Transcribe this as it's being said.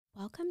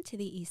Welcome to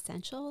the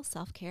Essential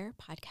Self-Care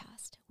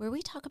Podcast, where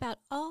we talk about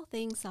all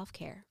things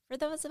self-care for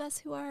those of us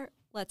who are,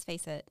 let's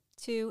face it,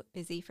 too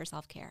busy for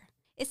self-care.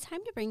 It's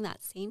time to bring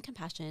that same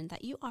compassion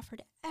that you offer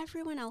to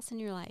everyone else in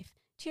your life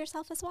to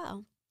yourself as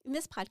well. In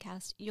this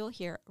podcast, you'll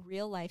hear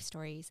real-life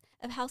stories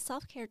of how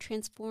self-care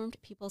transformed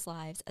people's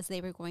lives as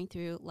they were going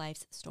through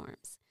life's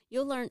storms.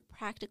 You'll learn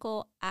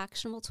practical,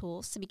 actionable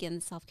tools to begin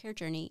the self-care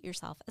journey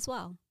yourself as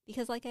well.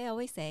 Because like I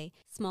always say,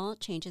 small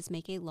changes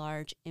make a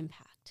large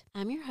impact.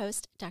 I'm your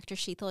host, Dr.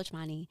 Sheetal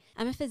Ajmani.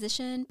 I'm a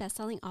physician,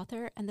 best-selling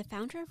author, and the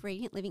founder of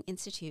Radiant Living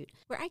Institute,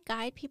 where I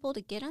guide people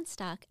to get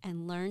unstuck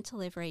and learn to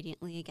live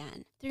radiantly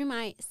again. Through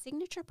my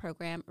signature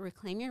program,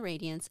 Reclaim Your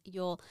Radiance,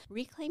 you'll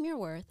reclaim your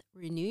worth,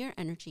 renew your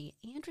energy,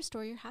 and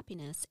restore your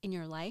happiness in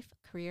your life,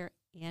 career,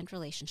 and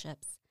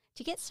relationships.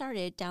 To get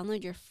started,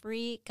 download your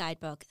free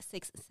guidebook,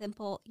 6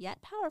 simple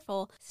yet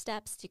powerful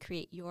steps to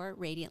create your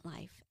radiant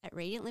life at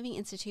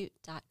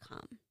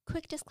radiantlivinginstitute.com.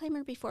 Quick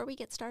disclaimer before we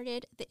get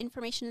started, the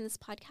information in this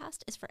podcast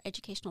is for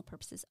educational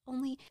purposes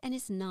only and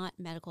is not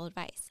medical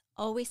advice.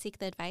 Always seek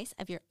the advice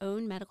of your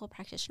own medical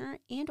practitioner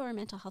and or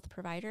mental health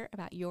provider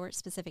about your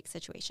specific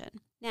situation.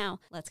 Now,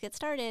 let's get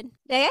started.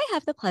 Today, I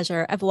have the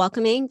pleasure of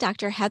welcoming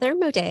Dr. Heather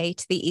Moday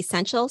to the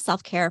Essential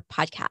Self-Care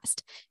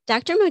Podcast.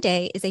 Dr.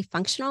 Moday is a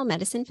functional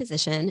medicine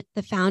physician,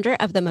 the founder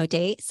of the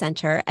Moday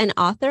Center, and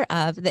author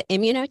of The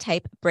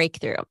Immunotype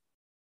Breakthrough.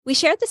 We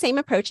share the same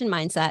approach and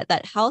mindset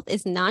that health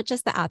is not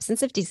just the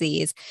absence of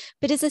disease,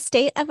 but is a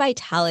state of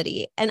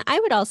vitality, and I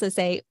would also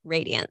say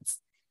radiance.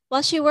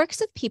 While she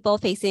works with people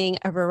facing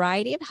a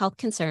variety of health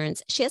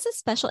concerns, she has a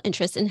special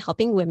interest in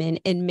helping women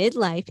in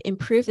midlife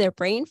improve their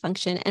brain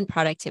function and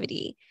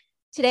productivity.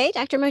 Today,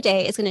 Dr.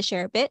 Moday is going to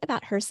share a bit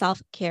about her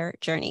self-care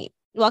journey.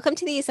 Welcome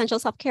to the Essential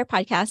Self-Care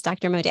Podcast,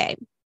 Dr. Moday.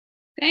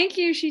 Thank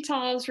you,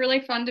 Sheetal. It's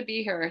really fun to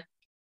be here.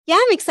 Yeah,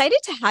 I'm excited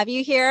to have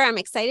you here. I'm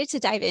excited to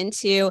dive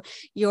into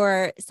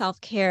your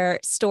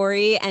self-care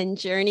story and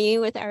journey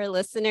with our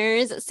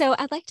listeners. So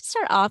I'd like to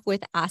start off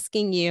with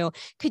asking you,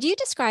 could you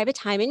describe a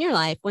time in your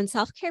life when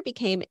self-care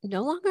became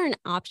no longer an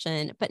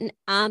option, but an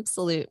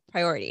absolute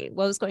priority?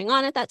 What was going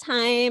on at that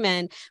time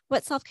and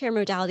what self-care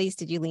modalities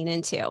did you lean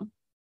into?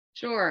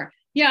 Sure.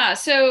 Yeah.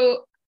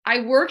 So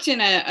I worked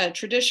in a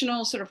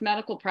traditional sort of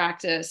medical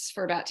practice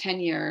for about 10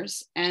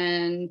 years,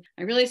 and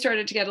I really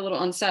started to get a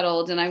little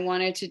unsettled and I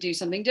wanted to do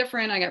something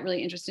different. I got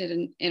really interested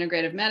in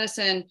integrative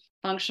medicine,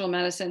 functional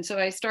medicine. So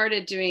I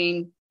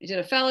did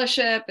a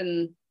fellowship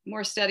and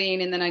more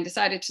studying, and then I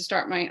decided to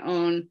start my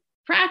own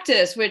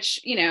practice, which,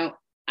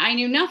 I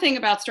knew nothing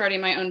about starting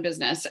my own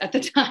business at the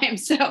time.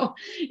 So,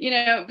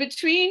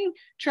 between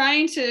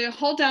trying to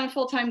hold down a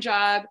full-time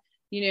job,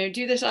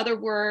 do this other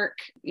work,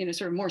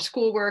 sort of more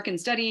schoolwork and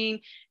studying,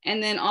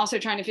 and then also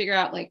trying to figure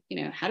out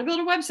how to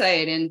build a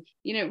website and,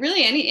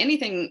 really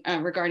anything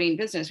regarding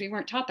business. We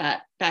weren't taught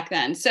that back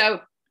then. So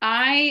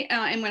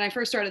and when I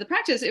first started the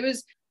practice, it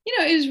was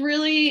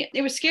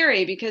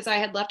scary because I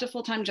had left a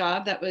full-time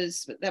job that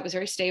was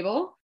very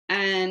stable.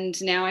 And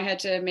now I had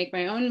to make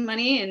my own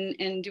money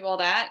and do all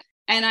that.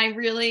 And I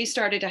really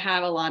started to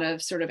have a lot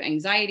of sort of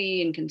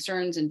anxiety and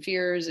concerns and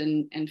fears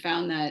and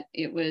found that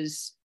it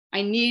wasn't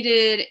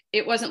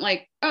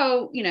like,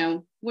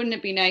 wouldn't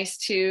it be nice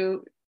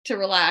to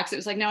relax? It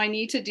was like, no, I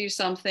need to do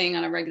something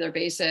on a regular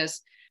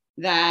basis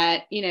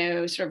that,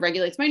 sort of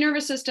regulates my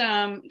nervous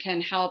system,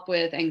 can help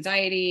with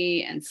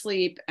anxiety and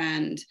sleep.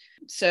 And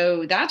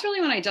so that's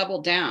really when I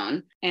doubled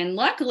down. And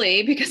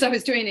luckily, because I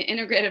was doing an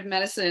integrative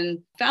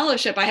medicine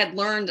fellowship, I had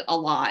learned a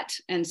lot.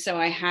 And so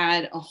I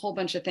had a whole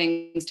bunch of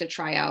things to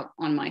try out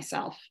on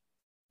myself.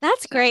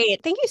 That's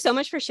great. Thank you so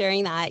much for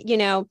sharing that.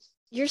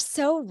 You're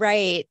so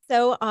right.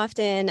 So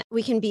often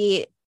we can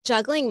be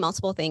juggling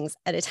multiple things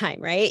at a time,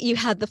 right? You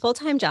had the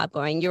full-time job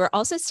going. You were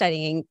also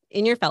studying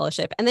in your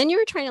fellowship, and then you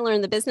were trying to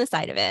learn the business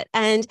side of it.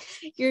 And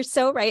you're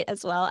so right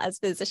as well. As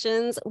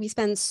physicians, we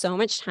spend so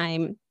much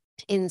time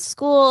in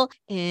school,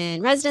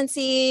 in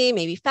residency,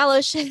 maybe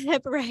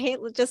fellowship, right?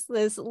 Just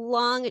this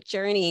long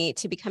journey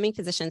to becoming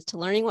physicians, to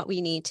learning what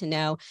we need to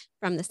know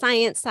from the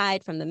science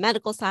side, from the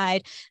medical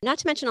side, not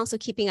to mention also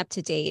keeping up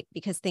to date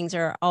because things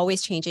are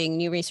always changing,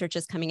 new research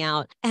is coming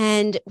out,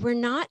 and we're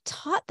not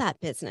taught that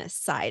business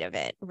side of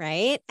it,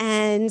 right?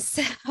 And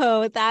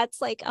so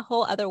that's like a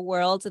whole other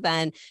world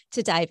then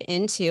to dive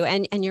into.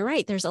 And you're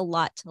right, there's a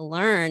lot to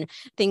learn.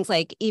 Things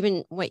like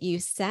even what you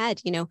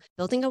said,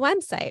 building a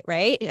website,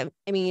 right?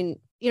 I mean,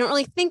 you don't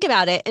really think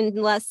about it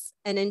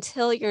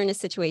until you're in a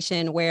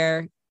situation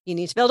where you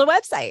need to build a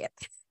website.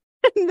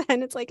 And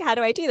then it's like, how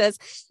do I do this?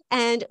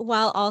 And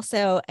while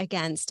also,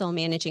 again, still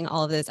managing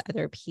all of those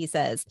other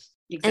pieces.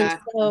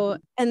 Exactly.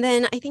 And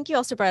then I think you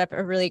also brought up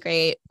a really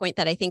great point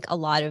that I think a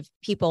lot of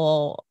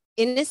people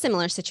in a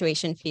similar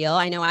situation feel.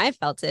 I know I've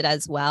felt it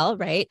as well,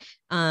 right?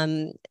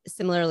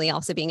 Similarly,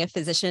 also being a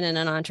physician and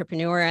an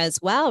entrepreneur as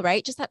well,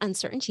 right? Just that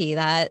uncertainty,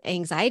 that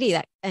anxiety,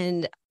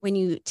 and when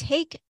you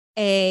take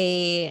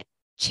a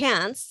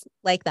chance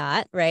like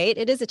that, right?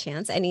 It is a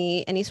chance.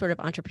 Any sort of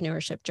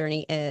entrepreneurship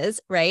journey is,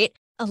 right?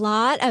 a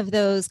lot of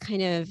those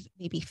kind of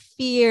maybe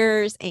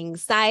fears,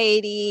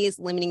 anxieties,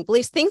 limiting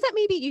beliefs, things that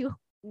maybe you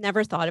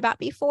never thought about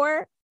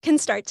before can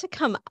start to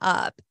come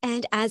up.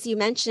 And as you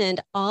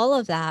mentioned, all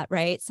of that,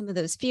 right? Some of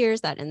those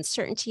fears, that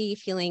uncertainty,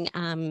 feeling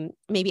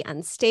maybe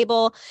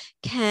unstable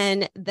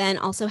can then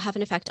also have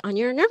an effect on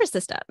your nervous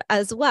system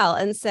as well.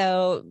 And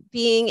so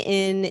being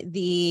in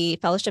the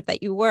fellowship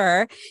that you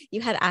were, you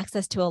had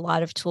access to a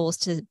lot of tools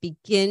to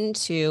begin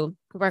to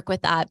work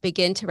with that,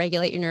 begin to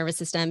regulate your nervous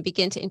system,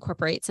 begin to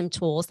incorporate some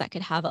tools that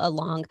could have a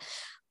long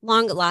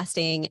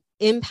lasting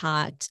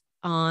impact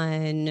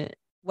on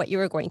what you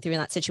were going through in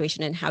that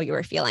situation and how you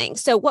were feeling.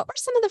 So what were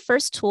some of the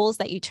first tools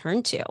that you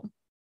turned to?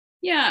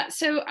 Yeah.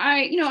 So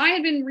I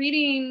had been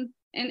reading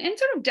and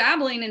sort of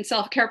dabbling in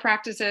self-care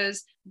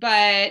practices,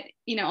 but,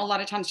 a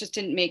lot of times just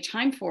didn't make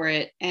time for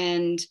it.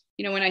 And,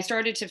 when I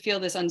started to feel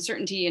this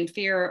uncertainty and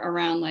fear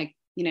around like,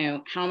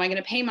 how am I going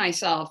to pay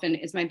myself? And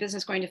is my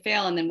business going to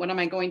fail? And then what am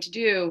I going to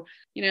do?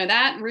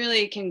 That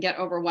really can get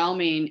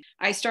overwhelming.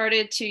 I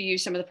started to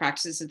use some of the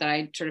practices that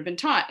I'd sort of been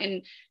taught.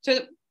 And so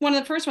one of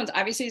the first ones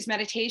obviously is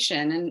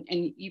meditation.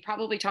 And you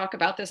probably talk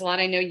about this a lot.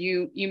 I know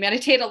you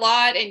meditate a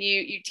lot and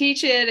you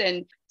teach it.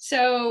 And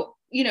so,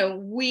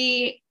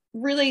 we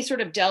really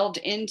sort of delved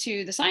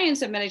into the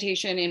science of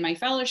meditation in my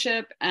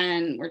fellowship,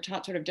 and we're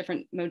taught sort of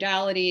different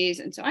modalities.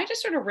 And so I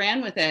just sort of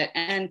ran with it.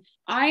 And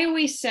I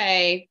always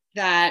say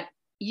that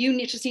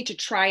you just need to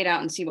try it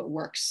out and see what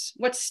works,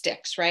 what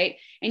sticks, right?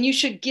 And you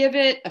should give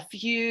it a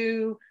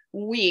few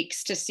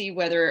weeks to see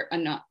whether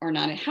or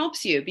not it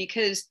helps you,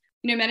 because,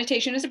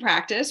 meditation is a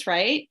practice,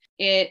 right?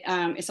 It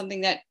is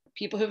something that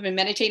people who have been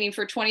meditating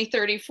for 20,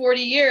 30,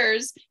 40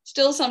 years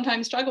still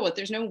sometimes struggle with.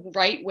 There's no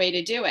right way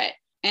to do it.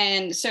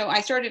 And so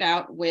I started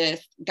out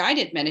with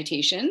guided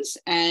meditations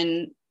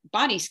and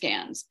body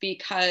scans,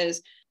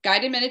 because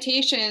guided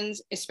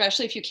meditations,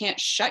 especially if you can't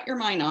shut your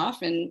mind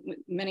off, and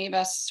many of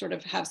us sort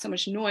of have so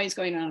much noise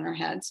going on in our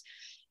heads,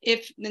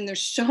 then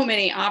there's so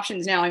many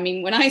options now. I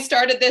mean, when I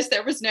started this,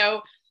 there was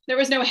no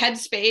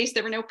Headspace,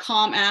 there were no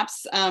Calm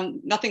apps,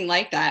 nothing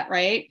like that,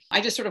 right? I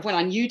just sort of went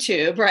on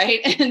YouTube, right,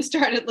 and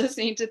started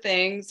listening to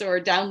things, or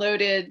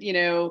downloaded,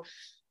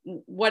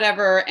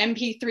 whatever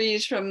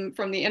MP3s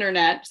from the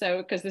internet. So,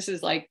 because this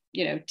is like,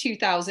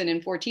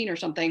 2014 or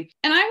something,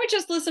 and I would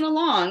just listen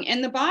along.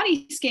 And the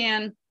body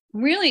scan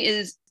really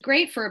is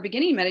great for a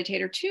beginning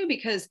meditator too,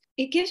 because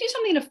it gives you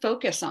something to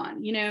focus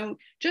on,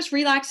 just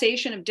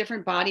relaxation of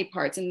different body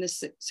parts in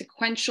this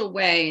sequential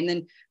way, and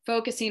then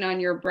focusing on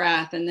your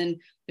breath. And then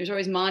there's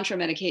always mantra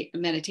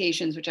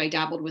meditations, which I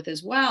dabbled with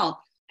as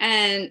well.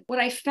 And what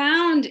I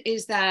found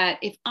is that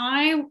if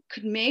I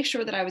could make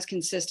sure that I was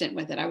consistent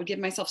with it, I would give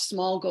myself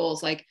small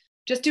goals, like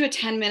just do a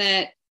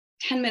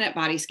 10-minute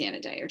body scan a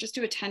day, or just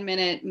do a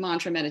 10-minute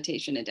mantra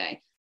meditation a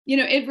day.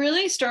 It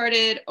really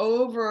started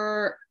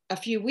over a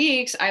few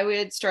weeks. I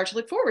would start to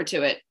look forward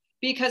to it,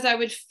 because I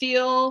would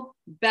feel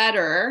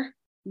better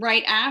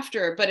right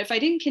after. But if I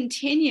didn't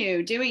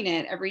continue doing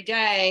it every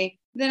day,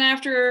 then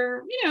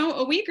after,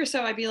 a week or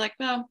so, I'd be like,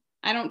 well,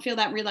 I don't feel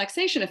that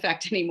relaxation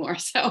effect anymore.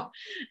 So,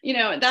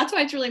 that's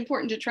why it's really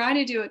important to try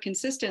to do it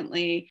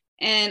consistently.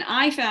 And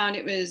I found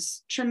it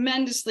was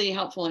tremendously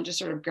helpful in just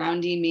sort of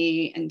grounding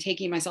me and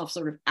taking myself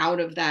sort of out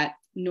of that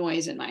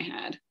noise in my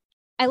head.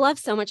 I love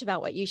so much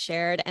about what you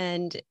shared.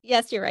 And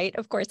yes, you're right.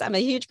 Of course, I'm a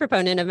huge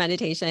proponent of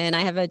meditation.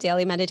 I have a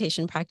daily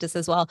meditation practice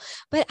as well.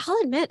 But I'll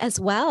admit as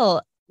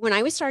well, when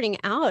I was starting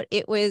out,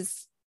 it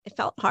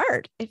felt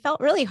hard. It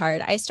felt really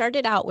hard. I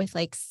started out with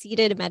like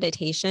seated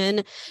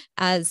meditation,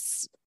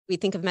 as we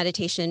think of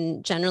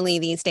meditation generally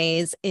these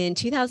days, in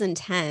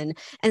 2010.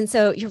 And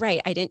so you're right.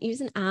 I didn't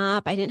use an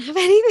app. I didn't have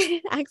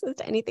access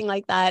to anything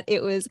like that.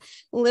 It was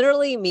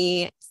literally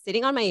me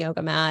sitting on my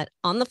yoga mat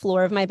on the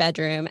floor of my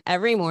bedroom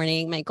every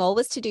morning. My goal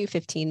was to do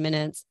 15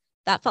 minutes.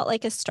 That felt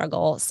like a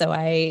struggle. So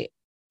I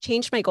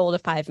changed my goal to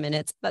 5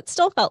 minutes. That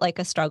still felt like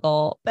a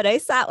struggle, but I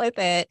sat with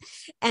it.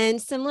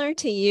 And similar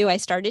to you, I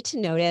started to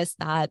notice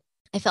that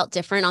I felt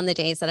different on the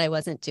days that I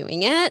wasn't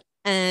doing it.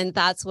 And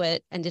that's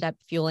what ended up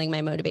fueling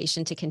my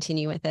motivation to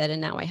continue with it.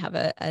 And now I have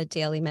a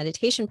daily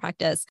meditation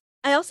practice.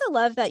 I also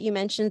love that you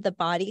mentioned the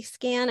body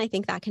scan. I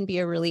think that can be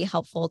a really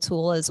helpful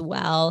tool as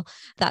well.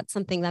 That's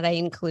something that I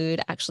include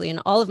actually in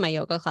all of my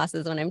yoga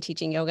classes when I'm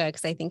teaching yoga,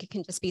 because I think it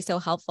can just be so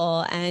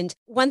helpful. And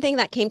one thing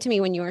that came to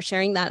me when you were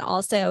sharing that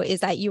also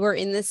is that you were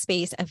in this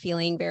space of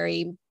feeling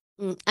very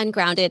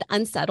ungrounded,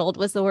 unsettled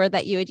was the word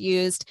that you had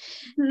used.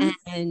 Mm-hmm.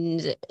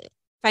 And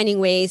finding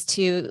ways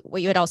to,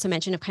 what you had also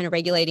mentioned, of kind of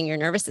regulating your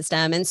nervous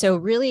system. And so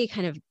really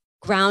kind of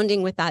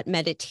grounding with that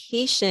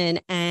meditation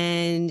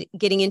and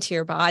getting into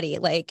your body,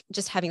 like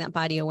just having that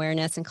body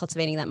awareness and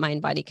cultivating that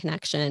mind-body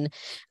connection.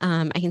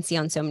 I can see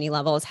on so many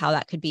levels how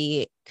that could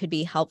be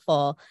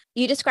helpful.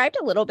 You described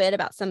a little bit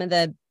about some of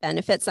the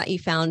benefits that you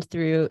found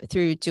through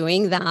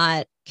doing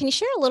that. Can you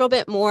share a little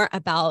bit more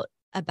about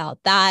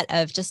that,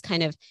 of just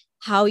kind of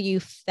how you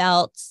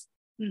felt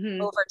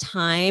over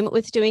time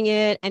with doing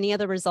it, any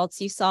other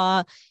results you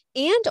saw,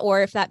 and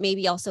or if that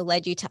maybe also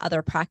led you to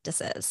other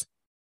practices?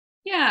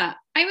 Yeah,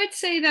 I would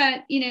say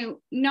that,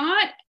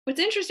 not what's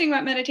interesting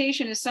about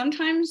meditation is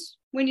sometimes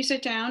when you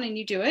sit down and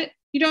you do it,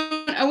 you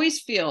don't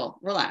always feel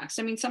relaxed.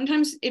 I mean,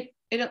 sometimes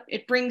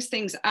it brings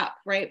things up,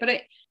 right?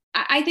 But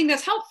I think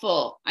that's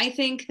helpful. I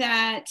think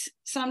that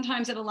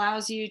sometimes it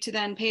allows you to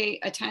then pay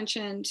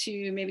attention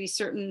to maybe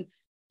certain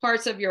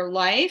parts of your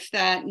life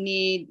that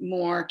need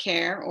more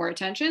care or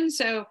attention.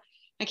 So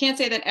I can't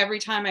say that every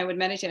time I would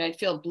meditate, I'd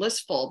feel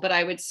blissful, but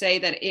I would say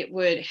that it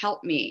would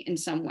help me in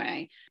some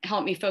way,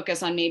 help me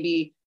focus on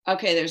maybe,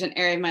 okay, there's an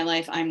area of my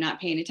life I'm not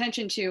paying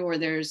attention to, or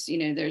there's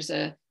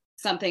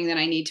something that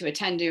I need to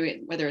attend to,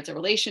 whether it's a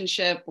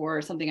relationship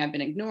or something I've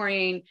been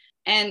ignoring.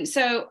 And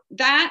so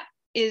that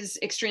is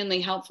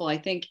extremely helpful. I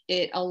think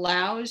it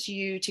allows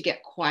you to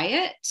get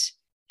quiet.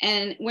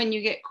 And when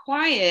you get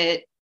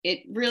quiet,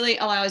 it really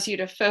allows you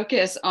to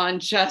focus on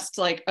just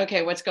like,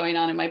 okay, what's going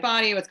on in my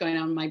body? What's going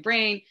on in my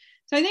brain?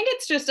 So I think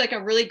it's just like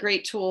a really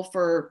great tool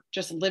for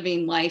just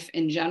living life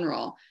in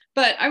general.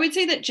 But I would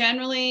say that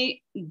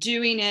generally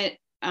doing it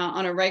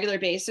on a regular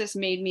basis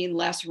made me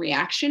less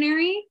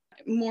reactionary,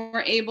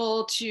 more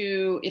able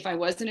to, if I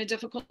was in a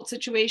difficult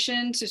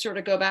situation, to sort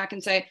of go back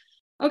and say,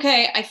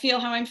 okay, I feel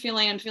how I'm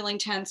feeling. I'm feeling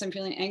tense. I'm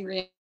feeling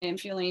angry. I'm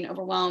feeling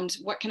overwhelmed.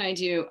 What can I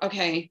do?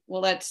 Okay,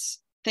 well, let's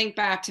think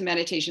back to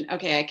meditation.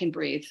 Okay, I can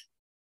breathe.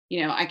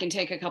 I can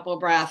take a couple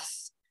of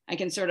breaths. I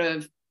can sort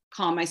of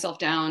calm myself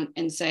down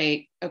and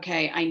say,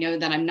 okay, I know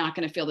that I'm not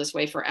going to feel this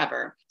way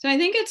forever. So I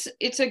think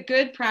it's a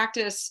good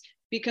practice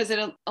because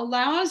it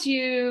allows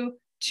you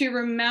to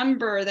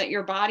remember that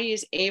your body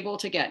is able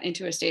to get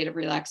into a state of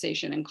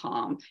relaxation and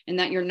calm, and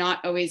that you're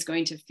not always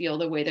going to feel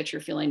the way that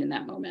you're feeling in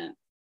that moment.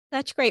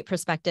 Such great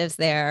perspectives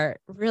there.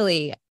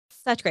 Really,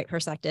 such great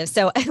perspectives.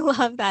 So I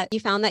love that you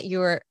found that you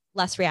were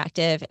less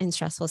reactive in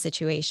stressful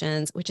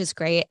situations, which is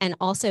great. And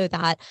also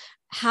that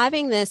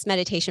having this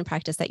meditation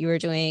practice that you were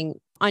doing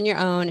on your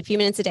own, a few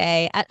minutes a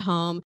day at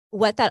home,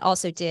 what that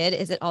also did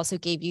is it also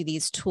gave you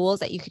these tools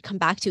that you could come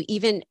back to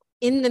even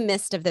in the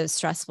midst of those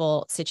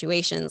stressful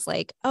situations.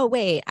 Like, oh,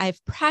 wait,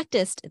 I've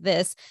practiced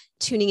this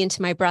tuning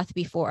into my breath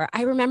before.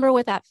 I remember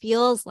what that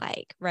feels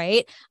like,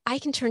 right? I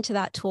can turn to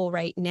that tool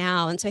right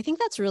now. And so I think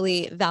that's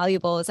really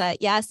valuable is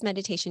that, yes,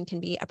 meditation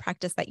can be a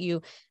practice that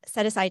you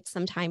set aside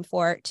some time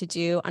for to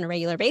do on a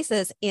regular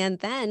basis. And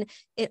then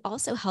it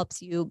also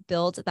helps you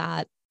build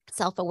that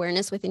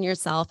self-awareness within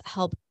yourself,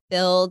 help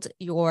build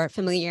your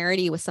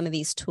familiarity with some of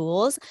these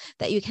tools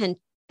that you can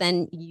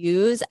then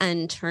use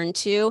and turn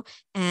to.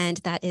 And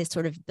that is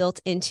sort of built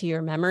into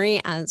your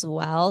memory as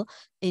well,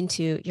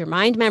 into your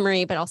mind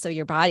memory, but also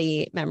your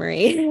body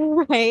memory,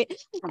 right?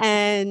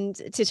 And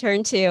to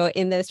turn to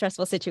in the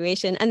stressful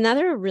situation.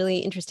 Another really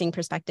interesting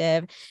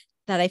perspective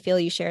that I feel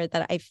you shared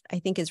that I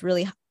think is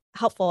really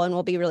helpful and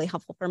will be really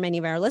helpful for many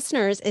of our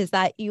listeners is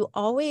that you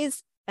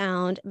always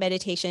found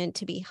meditation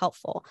to be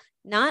helpful,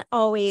 not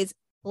always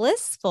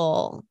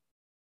blissful,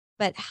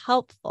 but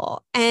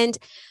helpful. And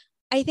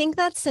I think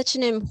that's such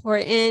an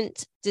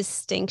important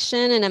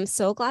distinction. And I'm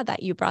so glad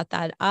that you brought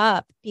that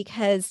up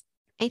because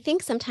I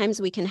think sometimes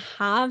we can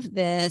have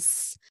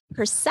this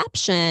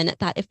perception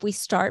that if we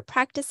start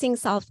practicing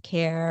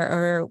self-care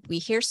or we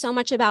hear so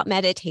much about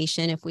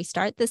meditation, if we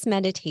start this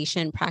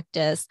meditation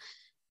practice,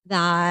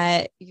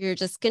 that you're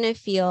just going to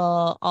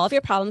feel all of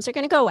your problems are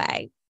going to go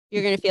away.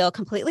 You're going to feel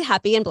completely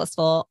happy and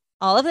blissful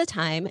all of the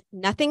time.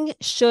 Nothing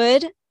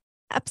should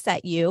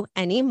upset you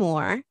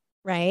anymore.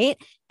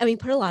 Right. And we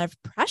put a lot of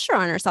pressure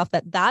on ourselves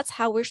that that's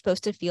how we're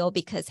supposed to feel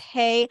because,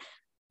 hey,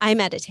 I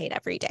meditate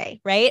every day.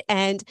 Right.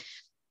 And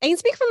I can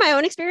speak from my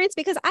own experience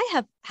because I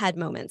have had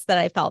moments that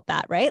I felt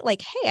that, right?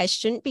 Like, hey, I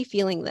shouldn't be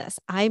feeling this.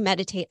 I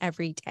meditate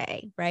every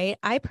day. Right.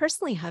 I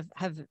personally have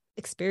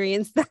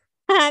experienced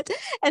that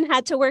and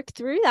had to work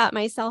through that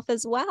myself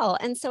as well.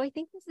 And so I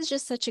think this is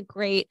just such a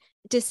great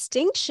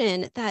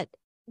distinction that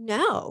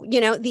no,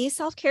 these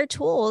self-care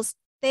tools,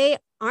 they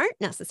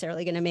aren't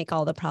necessarily going to make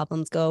all the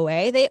problems go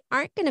away. They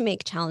aren't going to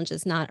make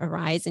challenges not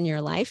arise in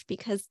your life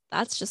because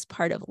that's just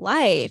part of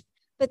life.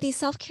 But these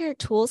self-care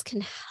tools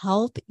can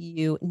help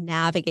you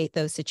navigate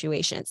those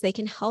situations. They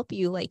can help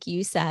you, like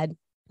you said,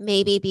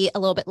 maybe be a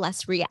little bit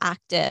less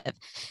reactive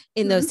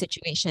in those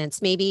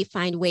situations, maybe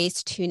find ways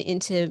to tune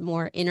into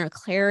more inner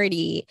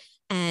clarity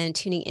and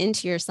tuning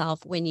into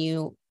yourself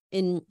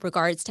in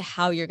regards to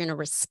how you're going to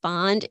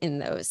respond in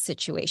those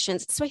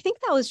situations. So I think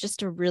that was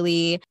just a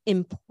really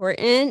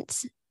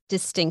important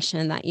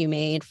distinction that you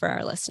made for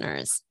our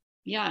listeners.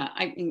 Yeah,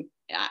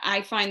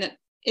 I find that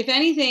if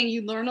anything,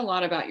 you learn a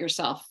lot about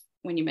yourself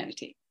when you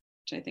meditate,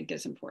 which I think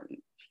is important.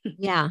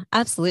 Yeah,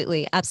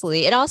 absolutely.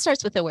 Absolutely. It all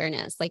starts with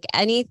awareness. Like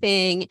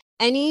anything,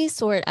 any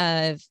sort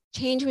of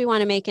change we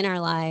want to make in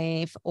our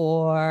life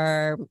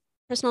or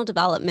personal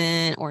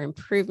development or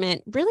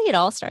improvement, really it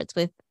all starts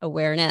with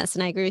awareness.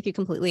 And I agree with you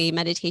completely.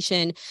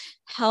 Meditation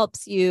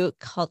helps you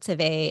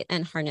cultivate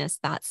and harness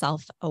that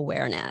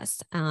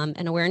self-awareness.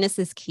 And awareness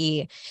is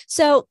key.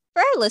 So for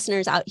our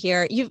listeners out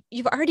here,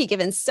 you've already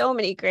given so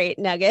many great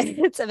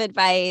nuggets of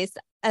advice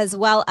as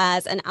well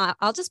as, and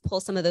I'll just pull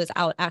some of those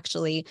out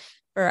actually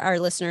for our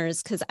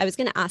listeners, because I was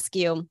going to ask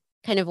you,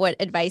 kind of what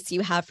advice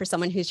you have for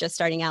someone who's just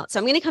starting out. So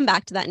I'm going to come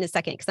back to that in a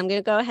second, because I'm going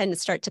to go ahead and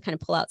start to kind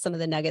of pull out some of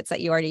the nuggets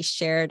that you already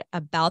shared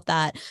about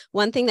that.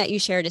 One thing that you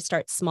shared is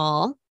start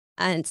small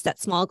and set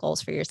small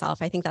goals for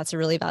yourself. I think that's a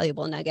really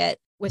valuable nugget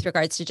with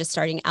regards to just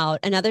starting out.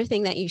 Another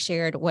thing that you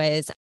shared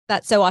was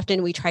that so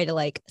often we try to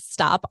like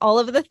stop all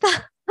of the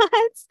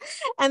thoughts,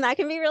 and that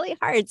can be really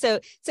hard. So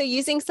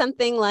using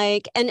something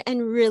like, and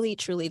really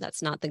truly,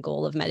 that's not the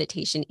goal of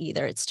meditation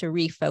either. It's to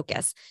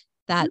refocus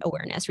that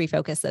awareness,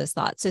 refocus those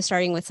thoughts. So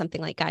starting with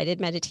something like guided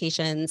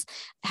meditations,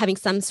 having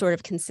some sort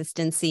of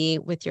consistency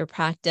with your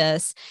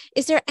practice.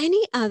 Is there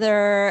any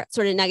other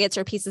sort of nuggets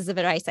or pieces of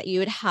advice that you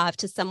would have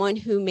to someone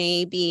who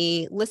may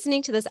be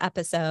listening to this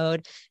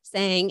episode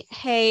saying,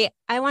 hey,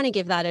 I want to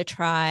give that a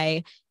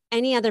try?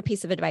 Any other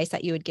piece of advice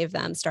that you would give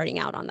them starting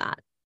out on that?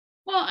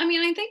 Well, I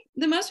mean, I think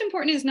the most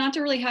important is not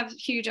to really have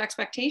huge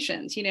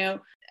expectations,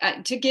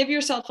 to give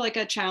yourself like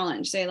a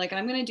challenge. Say, like,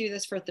 I'm going to do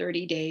this for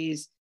 30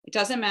 days. It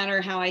doesn't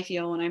matter how I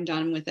feel when I'm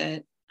done with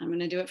it. I'm going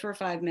to do it for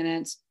 5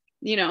 minutes,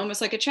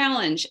 almost like a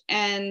challenge.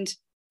 And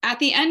at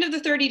the end of the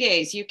 30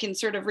 days, you can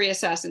sort of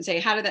reassess and say,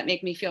 how did that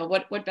make me feel?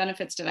 What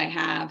benefits did I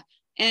have?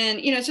 And,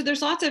 so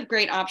there's lots of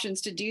great options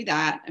to do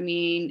that. I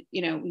mean,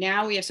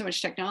 now we have so much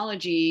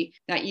technology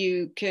that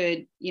you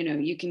can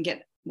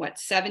get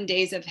 7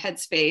 days of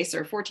Headspace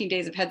or 14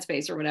 days of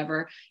Headspace or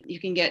whatever. You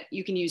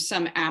can use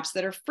some apps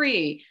that are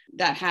free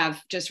that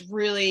have just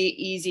really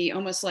easy,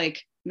 almost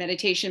like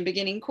meditation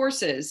beginning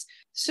courses,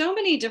 so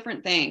many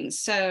different things.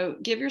 So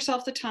give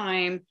yourself the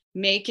time,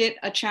 make it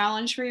a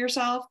challenge for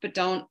yourself, but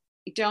don't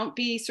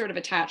be sort of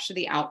attached to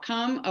the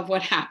outcome of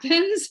what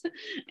happens,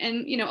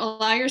 and,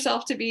 allow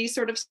yourself to be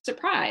sort of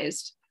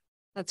surprised.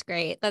 That's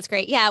great. That's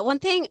great. Yeah.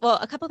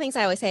 A couple of things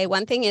I always say.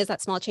 One thing is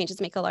that small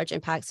changes make a large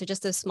impact. So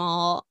just those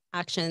small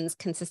actions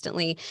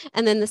consistently.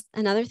 And then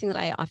another thing that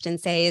I often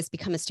say is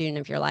become a student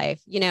of your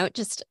life,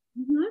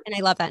 and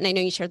I love that. And I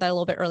know you shared that a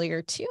little bit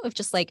earlier too, of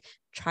just like,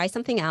 try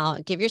something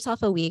out, give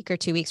yourself a week or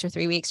 2 weeks or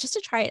 3 weeks just to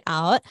try it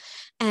out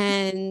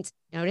and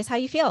notice how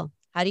you feel.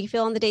 How do you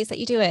feel on the days that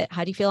you do it?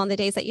 How do you feel on the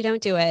days that you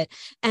don't do it?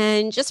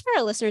 And just for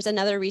our listeners,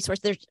 another resource,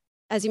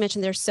 as you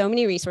mentioned, there's so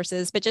many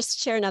resources, but just to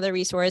share another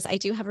resource, I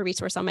do have a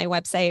resource on my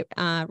website,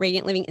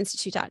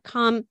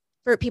 radiantlivinginstitute.com.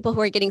 For people who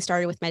are getting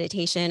started with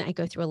meditation. I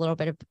go through a little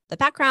bit of the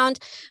background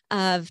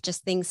of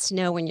just things to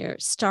know when you're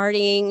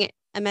starting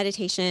a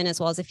meditation,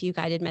 as well as a few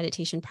guided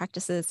meditation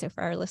practices. So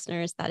for our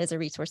listeners, that is a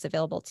resource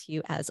available to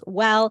you as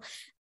well.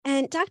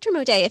 And Dr.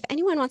 Moday, if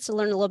anyone wants to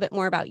learn a little bit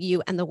more about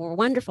you and the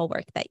wonderful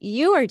work that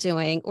you are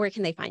doing, where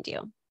can they find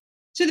you?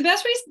 So the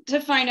best ways to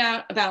find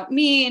out about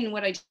me and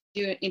what I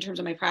do in terms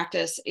of my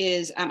practice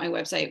is at my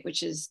website,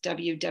 which is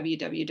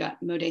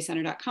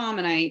www.modaycenter.com.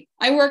 And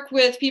I work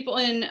with people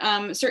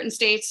in certain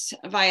states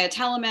via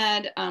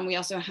telemed. We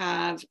also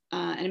have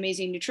an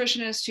amazing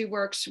nutritionist who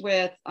works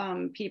with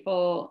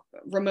people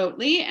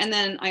remotely. And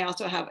then I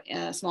also have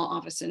a small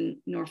office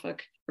in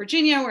Norfolk,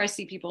 Virginia, where I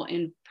see people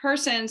in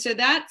person. So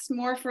that's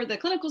more for the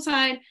clinical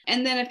side.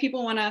 And then if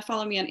people want to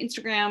follow me on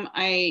Instagram,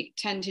 I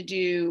tend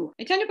to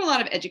put a lot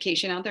of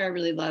education out there. I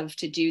really love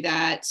to do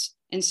that.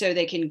 And so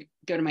they can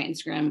go to my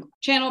Instagram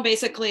channel,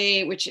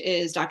 basically, which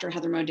is Dr.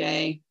 Heather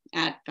Moday,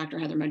 at Dr.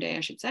 Heather Moday,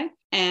 I should say.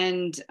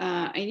 And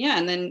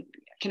then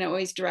can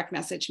always direct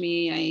message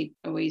me. I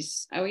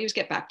always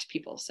get back to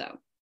people. So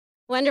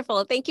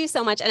wonderful. Thank you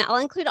so much. And I'll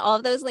include all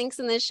of those links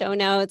in the show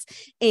notes.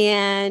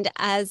 And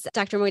as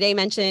Dr. Moday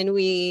mentioned,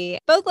 we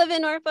both live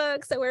in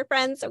Norfolk, so we're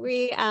friends. So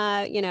we,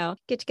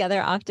 get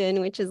together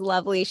often, which is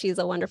lovely. She's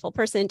a wonderful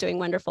person doing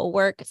wonderful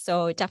work.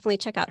 So definitely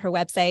check out her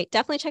website.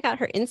 Definitely check out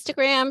her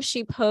Instagram.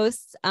 She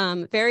posts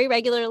very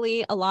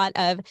regularly a lot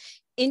of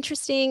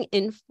interesting,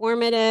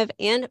 informative,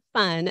 and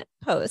fun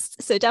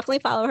posts. So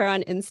definitely follow her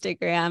on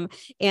Instagram.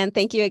 And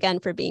thank you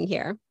again for being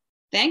here.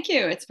 Thank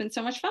you. It's been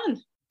so much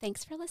fun.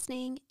 Thanks for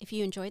listening. If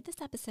you enjoyed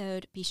this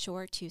episode, be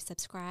sure to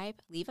subscribe,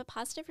 leave a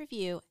positive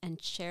review,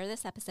 and share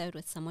this episode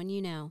with someone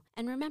you know.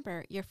 And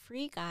remember, your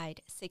free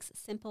guide, 6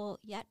 simple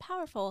yet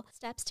powerful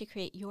steps to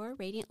create your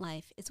radiant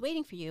life, is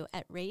waiting for you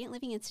at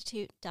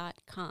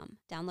radiantlivinginstitute.com.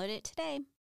 Download it today.